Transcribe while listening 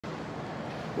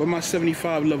Where my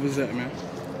 75 lovers at, man?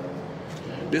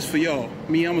 This for y'all.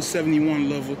 Me, I'm a 71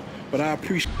 lover, but I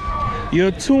appreciate.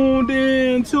 You're tuned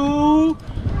in to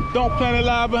Don't Planet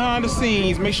Live behind the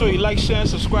scenes. Make sure you like, share, and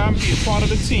subscribe and be a part of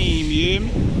the team. You hear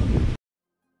me?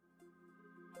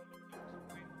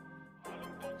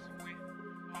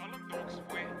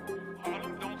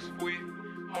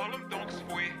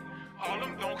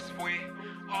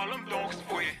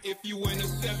 If you in a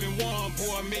 7-1,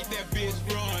 boy, make that bitch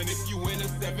run. If you in a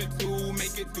 7-2,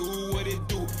 make it do what it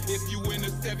do. If you in a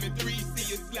 7-3,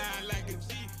 see it slide like a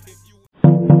G.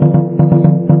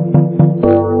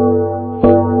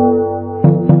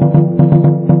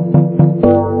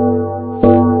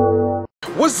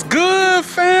 What's good,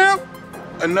 fam?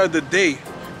 Another day,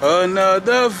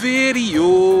 another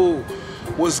video.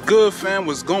 What's good, fam?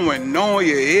 What's going on?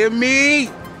 You hear me?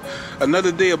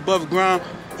 Another day above ground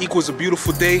equals a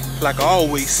beautiful day, like I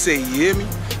always say, you hear me?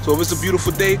 So if it's a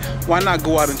beautiful day, why not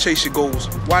go out and chase your goals?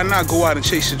 Why not go out and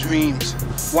chase your dreams?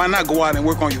 Why not go out and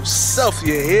work on yourself,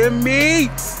 you hear me?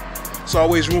 It's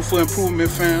always room for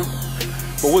improvement, fam.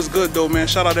 But what's good though, man?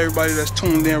 Shout out to everybody that's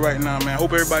tuned in right now, man.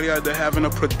 Hope everybody out there having a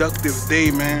productive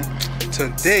day, man.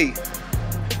 Today,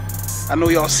 I know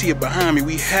y'all see it behind me.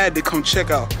 We had to come check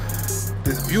out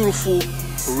this beautiful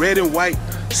red and white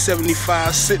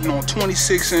 75 sitting on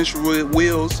 26-inch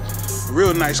wheels.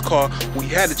 Real nice car. We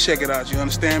had to check it out, you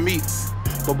understand me?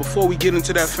 But before we get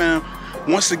into that, fam,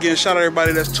 once again, shout out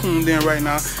everybody that's tuned in right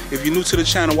now. If you're new to the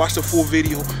channel, watch the full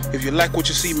video. If you like what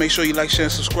you see, make sure you like, share,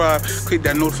 and subscribe. Click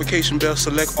that notification bell,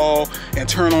 select all, and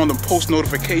turn on the post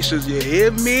notifications. You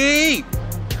hear me?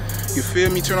 You feel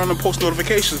me? Turn on the post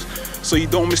notifications so you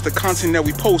don't miss the content that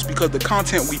we post, because the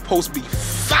content we post be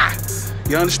fire.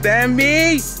 You understand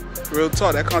me? Real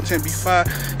talk, that content be fire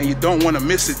and you don't want to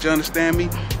miss it, you understand me?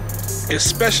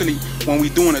 Especially when we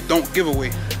doing a Donk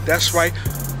giveaway. That's right,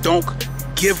 Donk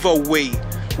giveaway.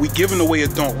 We giving away a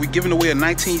Donk. We giving away a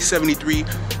 1973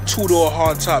 two-door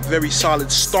hardtop, very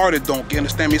solid starter Donk. You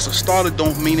understand me? It's a starter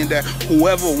Donk, meaning that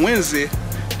whoever wins it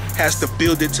has to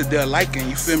build it to their liking.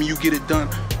 You feel me? You get it done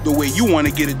the way you want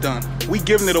to get it done. We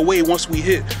giving it away once we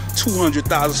hit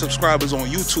 200,000 subscribers on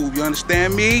YouTube. You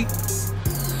understand me?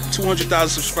 200,000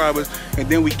 subscribers, and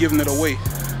then we giving it away.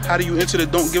 How do you enter the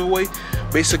Donk giveaway?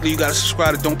 Basically, you gotta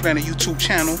subscribe to Don't Planet YouTube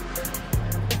channel.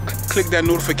 Click that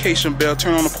notification bell,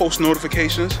 turn on the post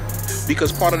notifications,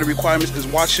 because part of the requirements is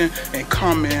watching and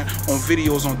comment on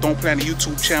videos on Don't Planet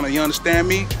YouTube channel. You understand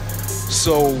me?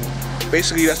 So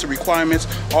basically, that's the requirements.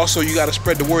 Also, you gotta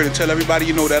spread the word and tell everybody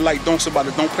you know that like Donks about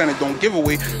the Don't Planet Donk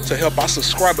giveaway to help our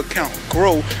subscriber count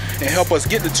grow and help us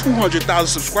get to 200,000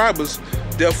 subscribers.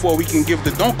 Therefore, we can give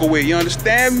the Donk away. You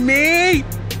understand me?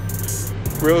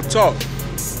 Real talk.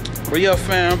 But yeah,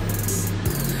 fam,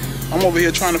 I'm over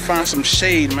here trying to find some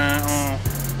shade, man.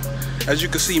 As you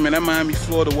can see, man, that Miami,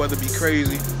 Florida weather be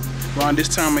crazy. Around this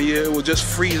time of year, it was just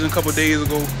freezing a couple days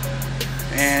ago,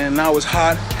 and now it's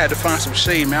hot. Had to find some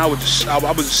shade, man. I was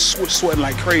just sweating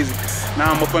like crazy.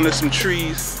 Now I'm up under some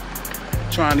trees,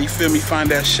 trying to, you feel me, find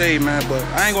that shade, man. But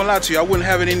I ain't gonna lie to you, I wouldn't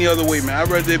have it any other way, man. I'd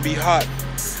rather it be hot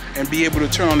and be able to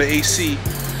turn on the AC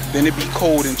than it be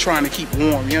cold and trying to keep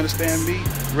warm. You understand me?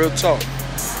 Real talk.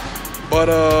 But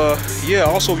yeah,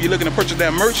 also if you're looking to purchase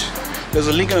that merch, there's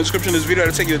a link in the description of this video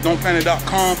that'll take you to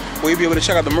don'tplanet.com, where you'll be able to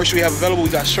check out the merch we have available. We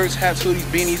got shirts, hats, hoodies,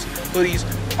 beanies, hoodies,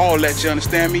 all that, you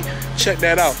understand me? Check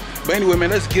that out. But anyway, man,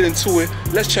 let's get into it.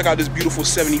 Let's check out this beautiful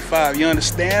 75. You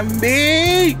understand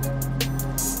me?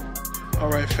 All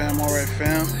right, fam.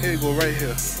 Here you go, right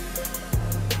here.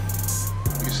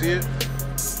 You see it?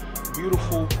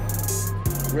 Beautiful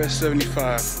red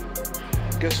 75.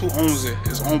 Guess who owns it?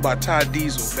 It's owned by Ty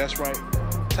Diesel. That's right,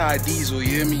 Ty Diesel. You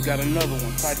hear me? Got another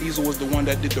one. Ty Diesel was the one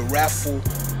that did the raffle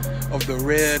of the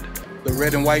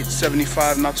red and white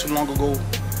 75 not too long ago,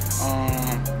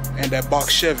 and that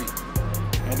box Chevy.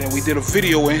 And then we did a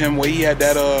video with him where he had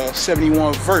that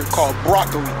 71 Vert called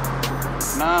Broccoli.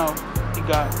 Now he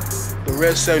got the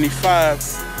red 75.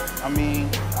 I mean,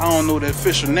 I don't know the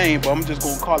official name, but I'm just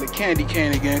gonna call it candy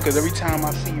cane again, because every time I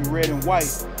see red and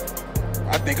white,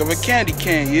 I think of a candy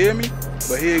cane, you hear me?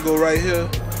 But here you go right here.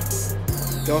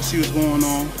 Y'all see what's going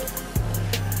on.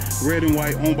 Red and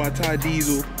white, owned by Ty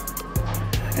Diesel.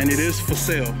 And it is for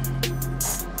sale.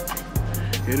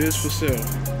 It is for sale.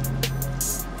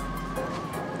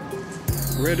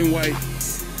 Red and white,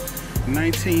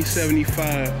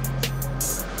 1975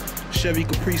 Chevy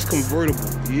Caprice convertible,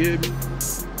 you hear me?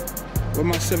 Where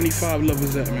my 75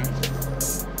 lovers at, man?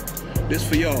 This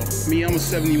for y'all. Me, I'm a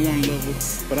 71 lover,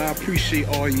 but I appreciate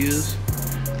all years.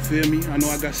 Feel me? I know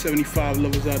I got 75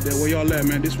 lovers out there. Where y'all at,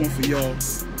 man? This one for y'all.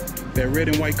 That red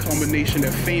and white combination,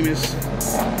 that famous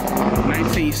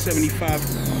 1975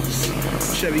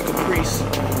 Chevy Caprice,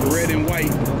 red and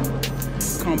white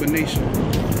combination.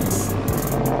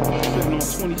 Sitting on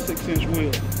 26-inch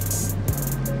wheels.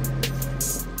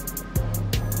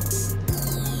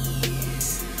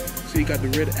 So you got the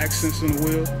red accents in the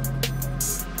wheel.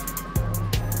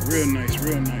 Real nice,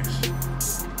 real nice.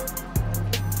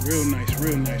 Real nice,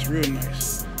 real nice, real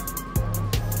nice.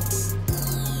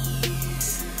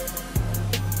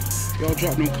 Y'all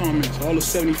drop them comments. All the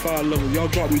 75 levels, y'all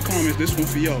drop them comments. This one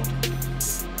for y'all.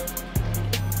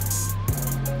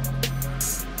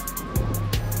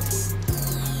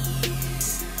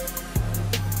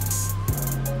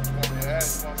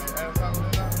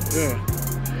 Yeah.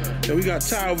 Yeah, we got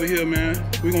Ty over here, man.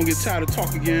 We're gonna get Ty to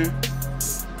talk again.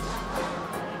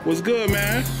 What's good,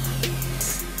 man?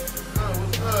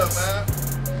 What's good, man?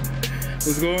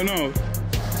 What's going on?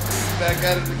 Back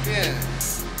at it again.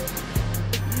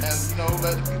 And you know,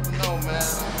 let the people know, man.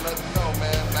 Let them know,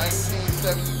 man.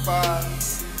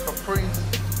 1975 Caprice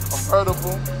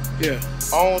convertible. Yeah.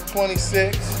 On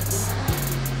 26.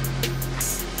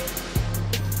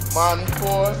 Monty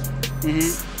Ford.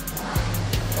 Mm-hmm.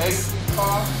 AC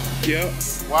car. Yep.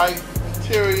 White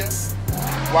interior.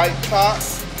 White top.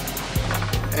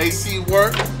 AC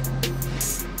work.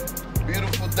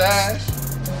 Beautiful dash.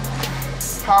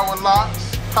 Power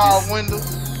locks. Power windows.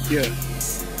 Yeah.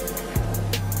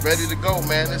 Ready to go,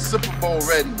 man. It's Super Bowl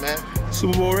ready, man.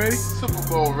 Super Bowl ready? Super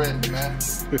Bowl ready, man.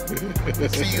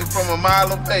 See you from a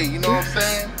mile away, you know what I'm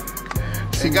saying?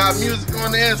 They got music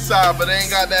on the inside, but they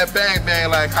ain't got that bang bang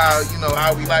like how, you know,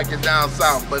 how we like it down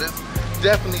south. But it's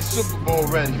definitely Super Bowl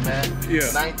ready, man.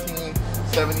 Yeah.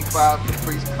 1975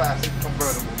 Caprice Classic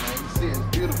convertible, man. You see, it's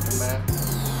beautiful, man. You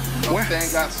know what I'm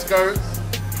saying? Got skirts.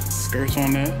 Skirts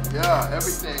on there? Yeah,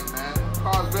 everything, man.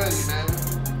 Car's ready, man.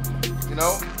 You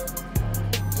know?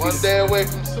 One day away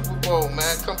from Super Bowl,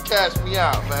 man. Come cash me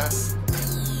out, man.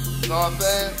 You know what I'm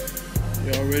saying?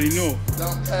 You already know.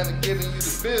 I'm kind of giving you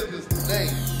the business today.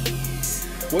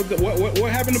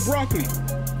 What happened to Broccoli?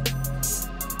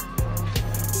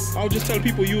 I was just telling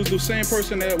people you was the same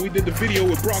person that we did the video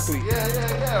with Broccoli.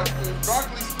 Yeah.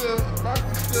 Broccoli's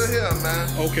still here, man.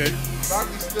 Okay.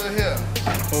 Broccoli's still here.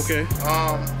 Okay.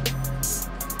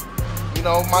 You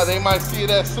know, they might see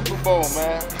it at Super Bowl,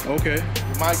 man. Okay.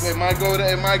 It might go down.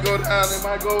 It might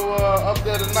go up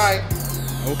there tonight.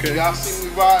 Okay. Y'all see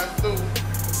me riding through.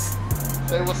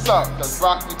 Say what's up, cause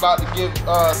Broccoli about to give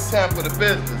Tampa the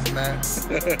business, man.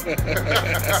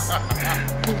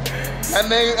 That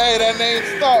name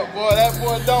stuck, boy. That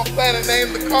boy don't play the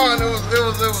name of the car, and it was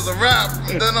a rap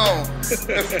from then on.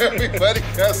 Everybody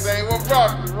kept saying, "What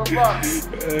Broccoli? What Broccoli?"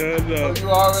 So you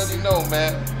already know,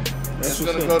 man. It's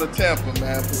gonna go to Tampa,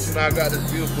 man. But you know, I got this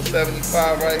beautiful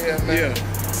 75 right here, man. Yeah.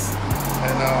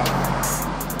 And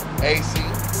AC.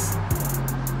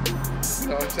 You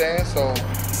know what I'm saying? So.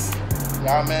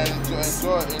 Y'all, man, enjoy the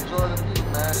view,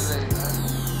 man, today,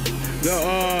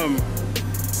 man.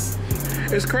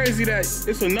 It's crazy that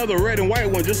it's another red and white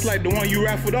one, just like the one you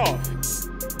raffled off.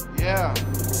 Yeah.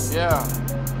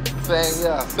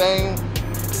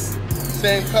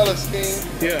 Same color scheme.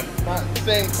 Yeah. Not the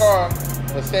same car,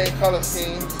 but same color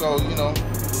scheme. So, you know,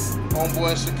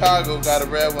 homeboy in Chicago got a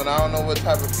red one. I don't know what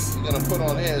type of piece he's gonna put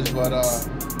on his, but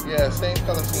yeah, same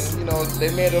color scheme. You know,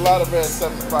 they made a lot of red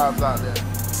 75s out there.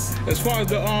 As far as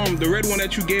the red one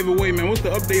that you gave away, man, what's the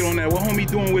update on that? What homie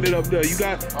doing with it up there? You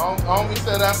got? Homie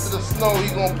said after the snow, he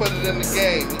gonna put it in the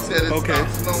game. He said it's not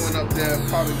snowing up there,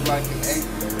 probably like in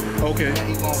April. Okay. And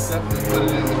he gonna definitely put it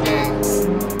in the game.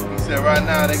 He said right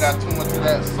now they got too much of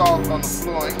that salt on the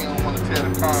floor and he don't want to tear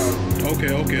the car up. Okay.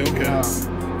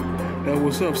 That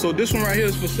what's up. So this one right here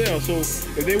is for sale. So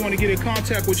if they want to get in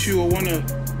contact with you or want to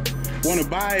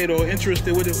buy it or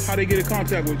interested with it, how they get in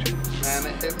contact with you? Man,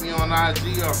 they hit me on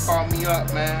IG or call me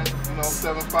up, man. You know,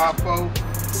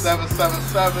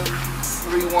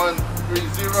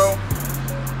 754-777-3130.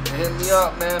 Hit me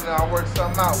up, man, and I'll work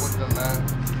something out with them, man.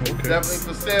 Okay. Definitely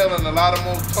for sale and a lot of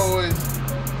more toys,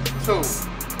 too.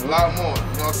 A lot more. You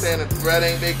know what I'm saying? If red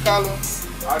ain't their color,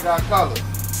 I got colors.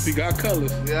 You got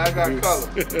colors? Yeah, I got colors.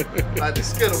 Like the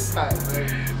Skittles pack, man.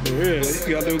 Yeah,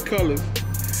 he got those colors.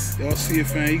 Y'all see it,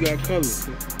 fam, he got colors.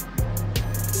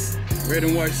 Red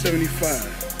and white 75.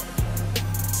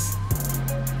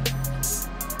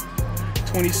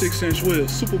 26-inch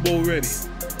wheels, Super Bowl ready.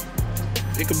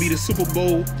 It could be the Super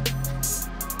Bowl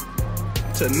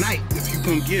tonight if you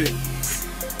come get it.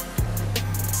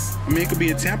 I mean, it could be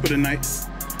in Tampa tonight.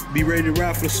 Be ready to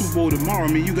ride for the Super Bowl tomorrow. I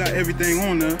mean, you got everything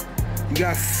on there. You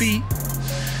got feet.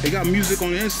 They got music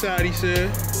on the inside, he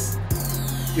said.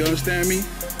 You understand me?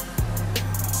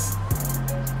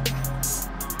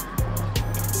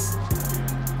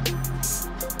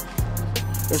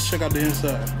 Let's check out the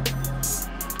inside.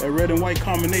 That red and white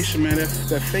combination, man.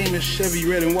 That famous Chevy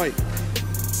red and white.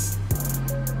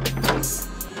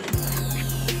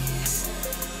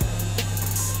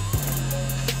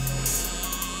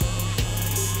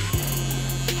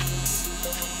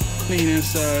 Clean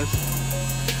inside.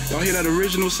 Y'all hear that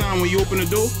original sound when you open the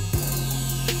door?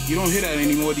 You don't hear that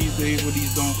anymore these days with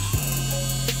these donks.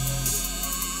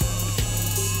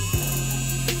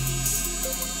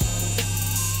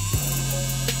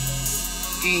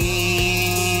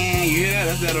 You hear that?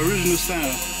 That's that original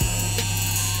sound.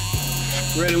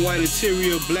 Red and white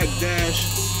interior, black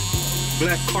dash,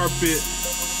 black carpet,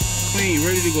 clean,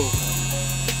 ready to go.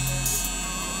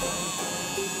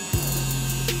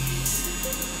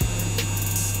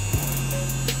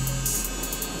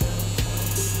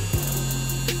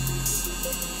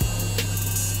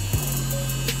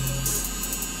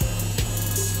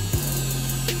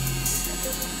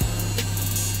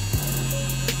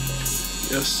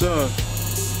 Yes, sir.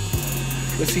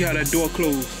 Let's see how that door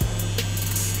closed.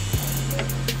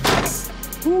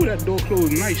 Ooh, that door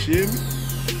closed nice, you hear me?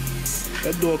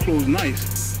 That door closed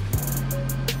nice.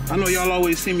 I know y'all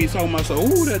always see me talking about,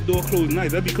 ooh, that door closed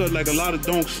nice. That's because like a lot of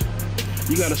donks,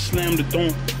 you gotta slam the door.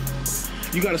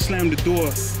 You gotta slam the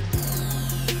door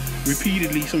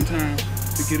repeatedly sometimes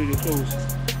to get it to close.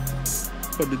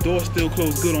 But the door still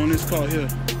closed good on this car here.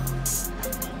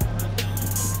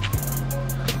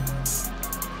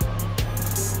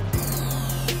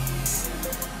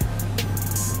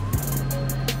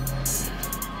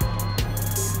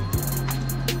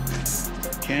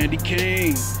 Candy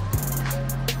cane.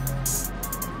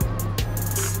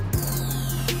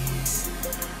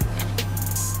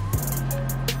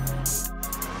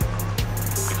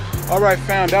 All right,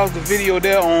 fam, that was the video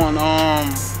there on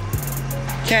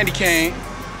Candy cane.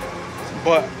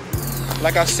 But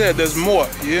like I said, there's more,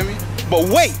 you hear me? But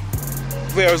wait,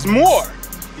 there's more,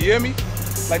 you hear me?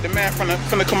 Like the man from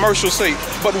the commercial say,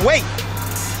 but wait,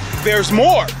 there's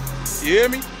more, you hear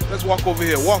me? Let's walk over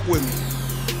here, walk with me.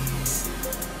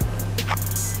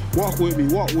 Walk with me,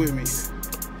 walk with me.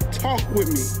 Talk with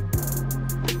me.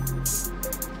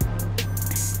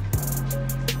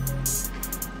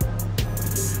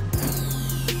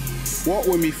 Walk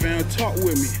with me, fam, talk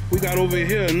with me. We got over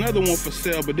here another one for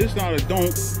sale, but this not a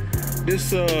donk.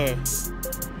 This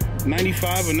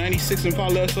 95 or 96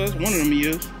 Impala SS, one of them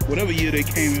years, whatever year they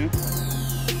came in.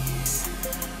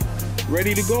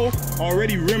 Ready to go,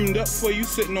 already rimmed up for you,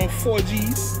 sitting on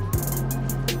 4Gs.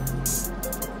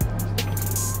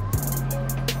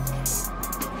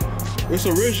 It's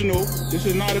original. This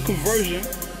is not a conversion.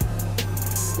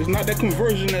 It's not that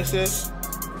conversion SS.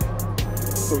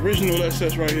 It's original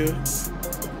SS right here.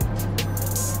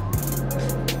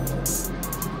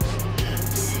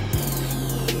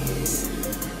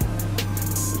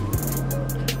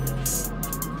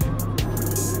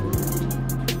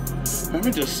 Man,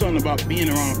 it's just something about being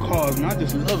around cars, man. I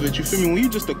just love it. You feel me? When you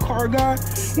just a car guy,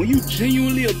 when you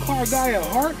genuinely a car guy at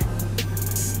heart,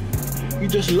 you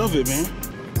just love it, man.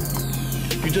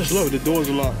 You just love it. The doors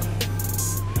are locked.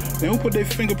 They don't put their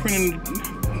fingerprint in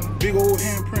the big old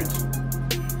handprints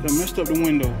that messed up the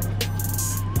window.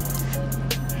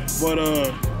 But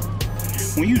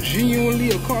when you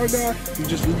genuinely a car guy,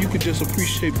 you could just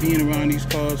appreciate being around these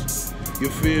cars.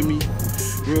 You feel me?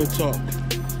 Real talk.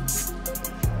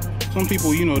 Some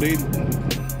people, you know,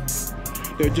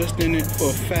 they're just in it for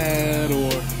a fad,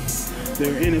 or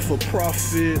they're in it for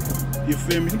profit. You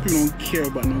feel me? Some people don't care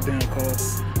about no damn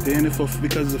cars. They're in it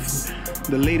because of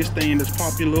the latest thing that's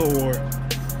popular or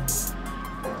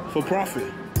for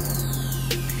profit.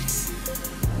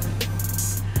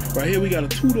 Right here we got a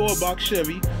 2-door box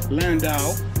Chevy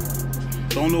Landau.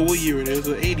 Don't know what year it is,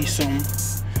 an 80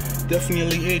 something.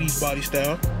 Definitely 80s body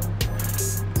style.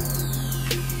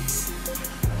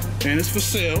 And it's for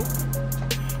sale.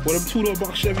 What them 2-door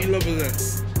box Chevy lovers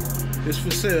at? It's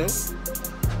for sale.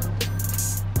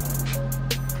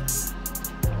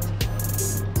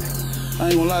 I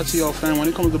ain't gonna lie to y'all, fam. When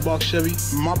it comes to box Chevy,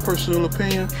 my personal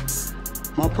opinion,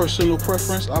 my personal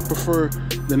preference, I prefer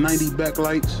the 90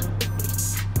 backlights.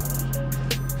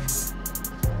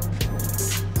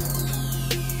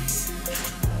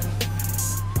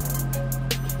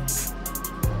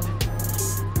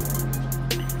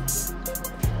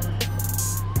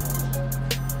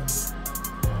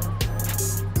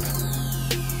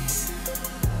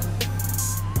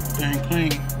 Dang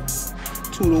clean.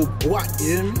 2-door boîte, you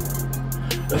hear me?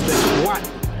 That's that boîte.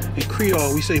 In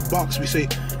Creole, we say box. We say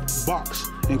box.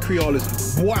 In Creole,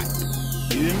 it's boîte.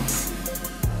 You hear me?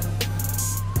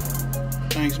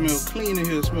 Things smell clean in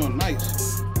here. It smell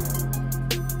nice.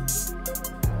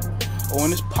 Oh,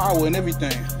 and it's power and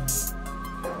everything.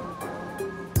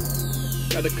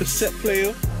 Got a cassette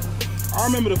player. I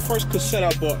remember the first cassette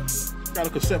I bought. Got a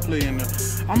cassette player in there.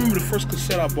 I remember the first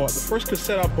cassette I bought. The first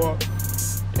cassette I bought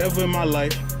ever in my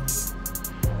life.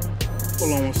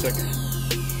 Hold on one second.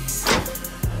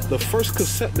 The first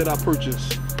cassette that I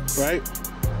purchased, right?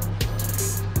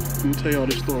 Let me tell y'all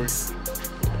this story.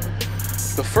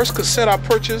 The first cassette I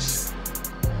purchased,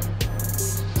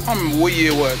 I don't remember what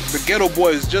year it was. The Ghetto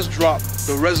Boys just dropped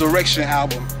the Resurrection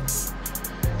album.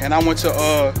 And I went to,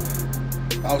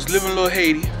 I was living in Little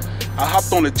Haiti. I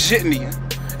hopped on a jitney.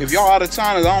 If y'all out of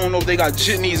town, I don't know if they got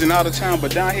jitneys in out of town,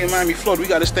 but down here in Miami, Florida, we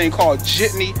got this thing called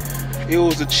jitney. It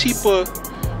was a cheaper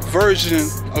version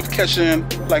of catching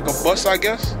like a bus, I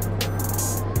guess.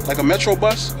 Like a metro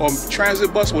bus or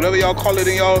transit bus, whatever y'all call it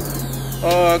in y'all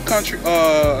country,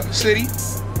 city.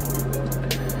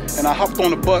 And I hopped on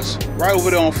the bus right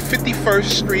over there on 51st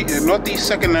Street and Northeast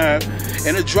 2nd Ave,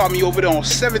 and it dropped me over there on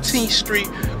 17th Street,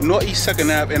 Northeast 2nd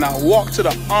Ave, and I walked to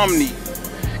the Omni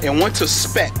and went to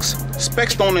Specs.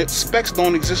 Specs don't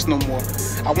exist no more.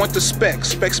 I went to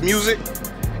Specs Music,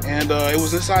 and it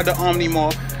was inside the Omni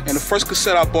Mall, and the first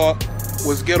cassette I bought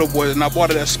was Ghetto Boys, and I bought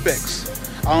it at Specs.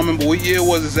 I don't remember what year it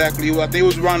was exactly. I think it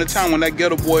was around the time when that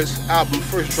Ghetto Boys album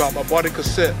first dropped. I bought a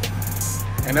cassette,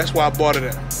 and that's why I bought it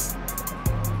at.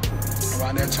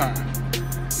 Around that time.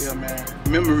 Yeah, man.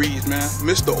 Memories, man.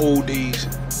 Miss the old days.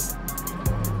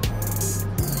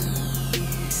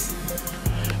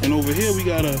 And over here we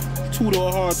got a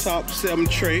 2-door hardtop 7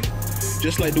 tray,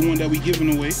 just like the one that we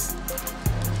giving away.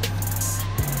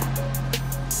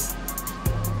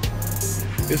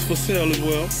 It's for sale as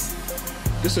well.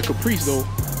 This is a Caprice though.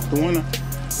 The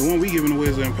one we giving away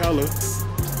is an Impala.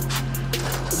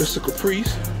 This is a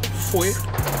Caprice, Fouet,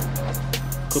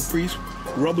 Caprice,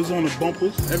 rubbers on the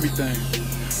bumpers, everything.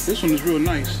 This one is real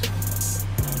nice.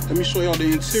 Let me show y'all the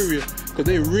interior, because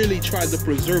they really tried to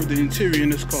preserve the interior in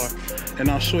this car. And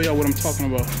I'll show y'all what I'm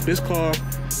talking about. This car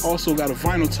also got a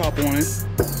vinyl top on it,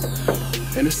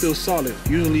 and it's still solid.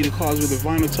 Usually the cars with the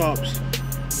vinyl tops,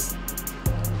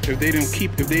 if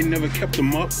they never kept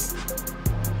them up,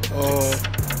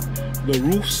 the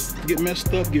roofs get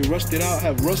messed up, get rusted out,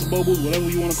 have rust bubbles, whatever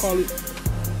you want to call it.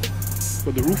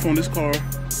 But the roof on this car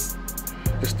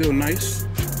is still nice.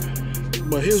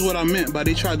 But here's what I meant by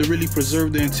they tried to really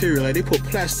preserve the interior. Like they put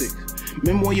plastic.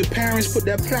 Remember when your parents put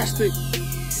that plastic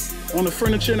on the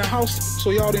furniture in the house so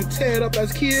y'all didn't tear it up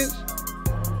as kids?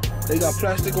 They got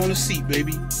plastic on the seat,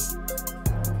 baby.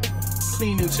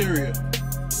 Clean interior.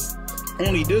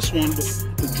 Only this one,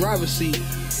 the driver's seat,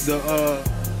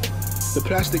 the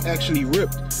plastic actually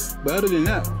ripped. But other than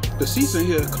that, the seats in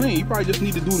here are clean. You probably just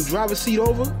need to do the driver's seat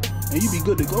over and you'd be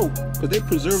good to go. Because they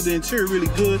preserved the interior really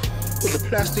good. Put the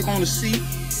plastic on the seat.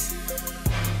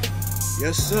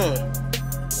 Yes, sir.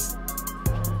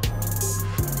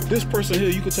 This person here,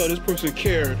 you can tell this person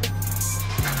cared.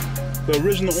 The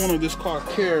original owner of this car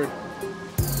cared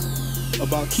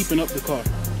about keeping up the car.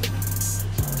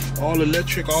 All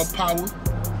electric, all power.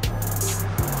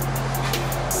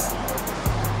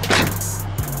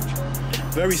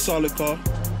 Very solid car.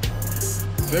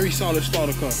 Very solid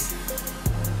starter car.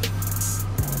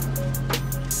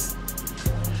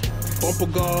 Bumper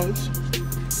guards.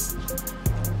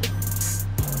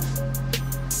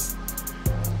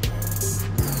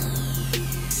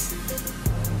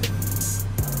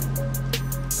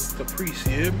 Caprice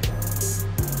here.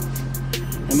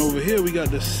 And over here we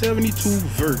got the 72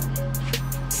 Vert.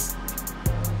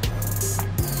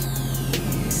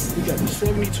 We got the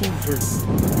 72 Vert.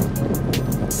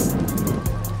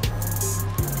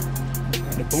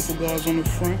 Got the bumper guards on the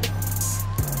front.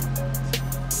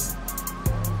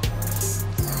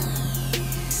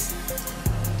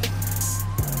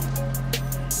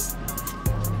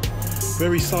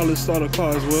 Very solid starter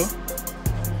car as well.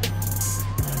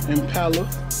 Impala.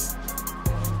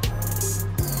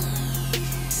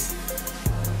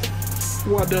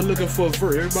 Who out there looking for a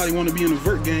Vert? Everybody want to be in a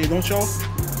Vert gang, don't y'all?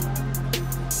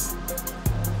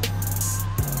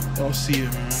 Y'all see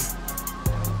it, man.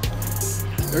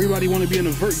 Everybody want to be in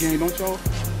a Vert gang, don't y'all?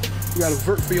 We got a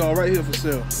Vert for y'all right here for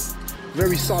sale.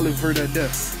 Very solid Vert at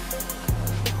that.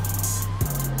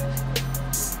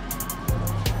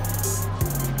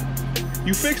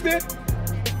 You fixed it?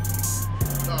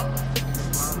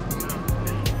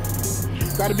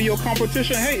 Gotta be your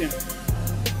competition hating.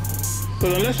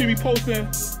 Because unless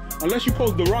you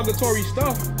post derogatory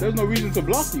stuff, there's no reason to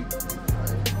block you.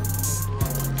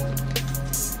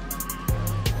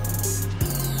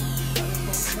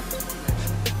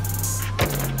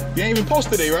 You ain't even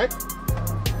post today, right?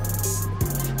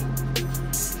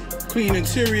 Clean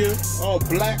interior, all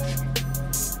black.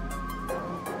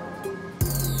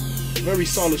 Very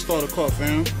solid starter car,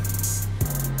 fam.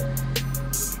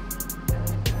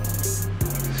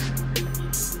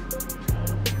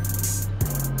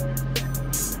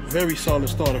 Very solid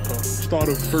starter car.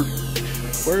 Starter Vert.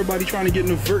 Where everybody trying to get in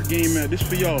the Vert game at, this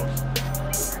for y'all.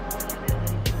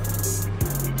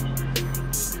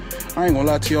 I ain't gonna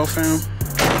lie to y'all, fam.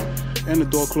 And the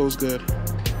door closed good.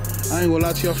 I ain't gonna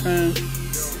lie to y'all, fam.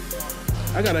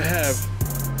 I gotta have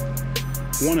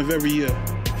one of every year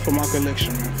for my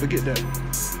collection, man. Forget that.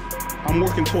 I'm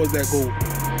working towards that goal.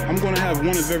 I'm gonna have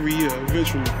one of every year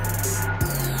eventually.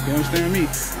 You understand me?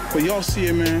 But y'all see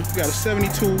it, man. We got a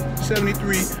 72,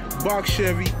 73 box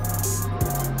Chevy,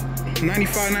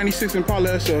 95, 96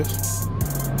 Impala SS.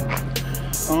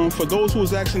 For those who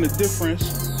was asking the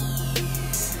difference,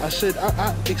 I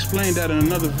explained that in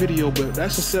another video, but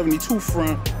that's a 72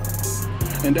 front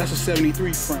and that's a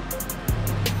 73 front.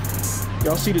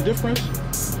 Y'all see the difference?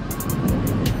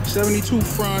 72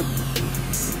 front,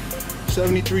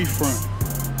 73 front.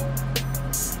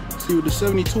 See, with the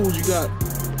 72s, you got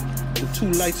the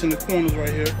two lights in the corners right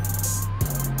here.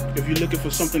 If you're looking for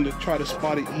something to try to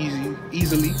spot it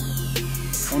easily.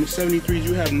 On the 73s,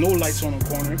 you have no lights on the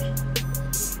corners.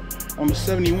 On the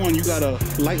 71, you got a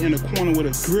light in the corner with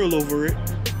a grill over it.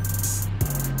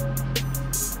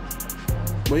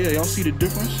 But yeah, y'all see the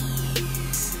difference?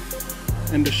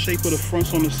 And the shape of the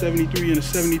fronts on the 73 and the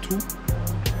 72.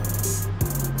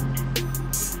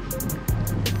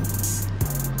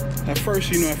 At first,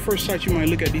 you know, at first sight, you might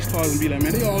look at these cars and be like,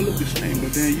 man, they all look the same.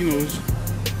 But then, you know, it's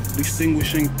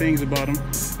distinguishing things about them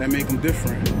that make them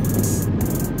different.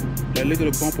 Like, look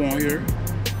at the bumper on here.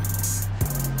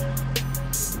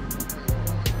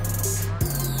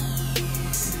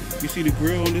 You see the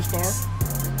grill on this car?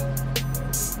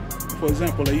 For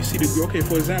example, like you see the grill. Okay,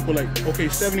 for example, like, okay,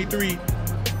 73,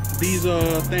 these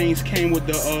things came with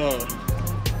the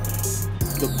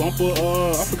bumper,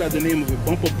 I forgot the name of it,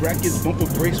 bumper brackets, bumper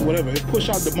brakes, whatever. It pushes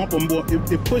out the bumper more,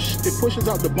 it pushes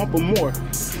out the bumper more,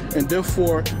 and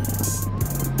therefore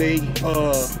they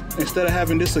instead of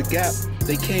having this a gap,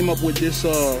 they came up with this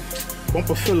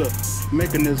bumper filler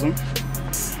mechanism.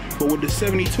 But with the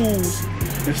 72s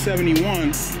and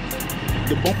 71s,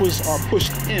 the bumpers are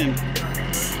pushed in,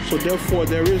 so therefore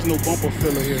there is no bumper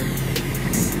filler here.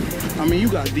 I mean, you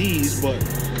got these, but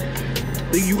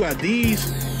you got these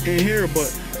in here,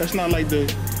 but that's not like the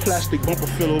plastic bumper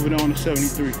filler over there on the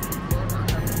 73.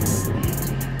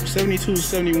 72s,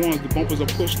 71s, the bumpers are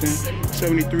pushed in.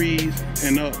 73s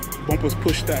and bumpers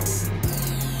pushed out.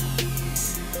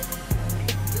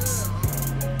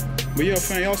 But yeah,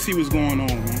 fam, y'all see what's going on,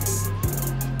 man.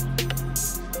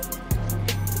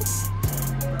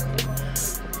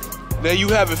 There you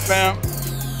have it, fam.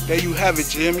 There you have it,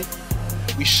 Jimmy.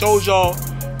 We showed y'all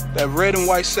that red and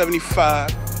white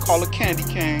 75, call it candy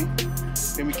cane.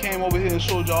 Then we came over here and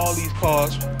showed y'all all these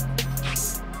cars.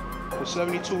 The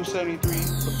 72, 73,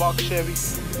 the box Chevy,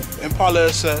 Impala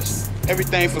SS,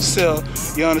 everything for sale.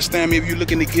 You understand me? If you're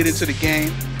looking to get into the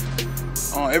game,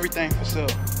 everything for sale.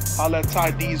 Holla at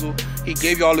Ty Diesel. He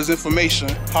gave y'all his information.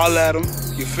 Holla at him.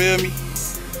 You feel me?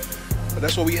 But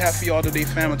that's what we have for y'all today,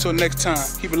 fam. Until next time,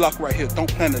 keep it locked right here. Don't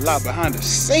plan to lie behind the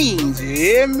scenes. You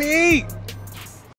hear me?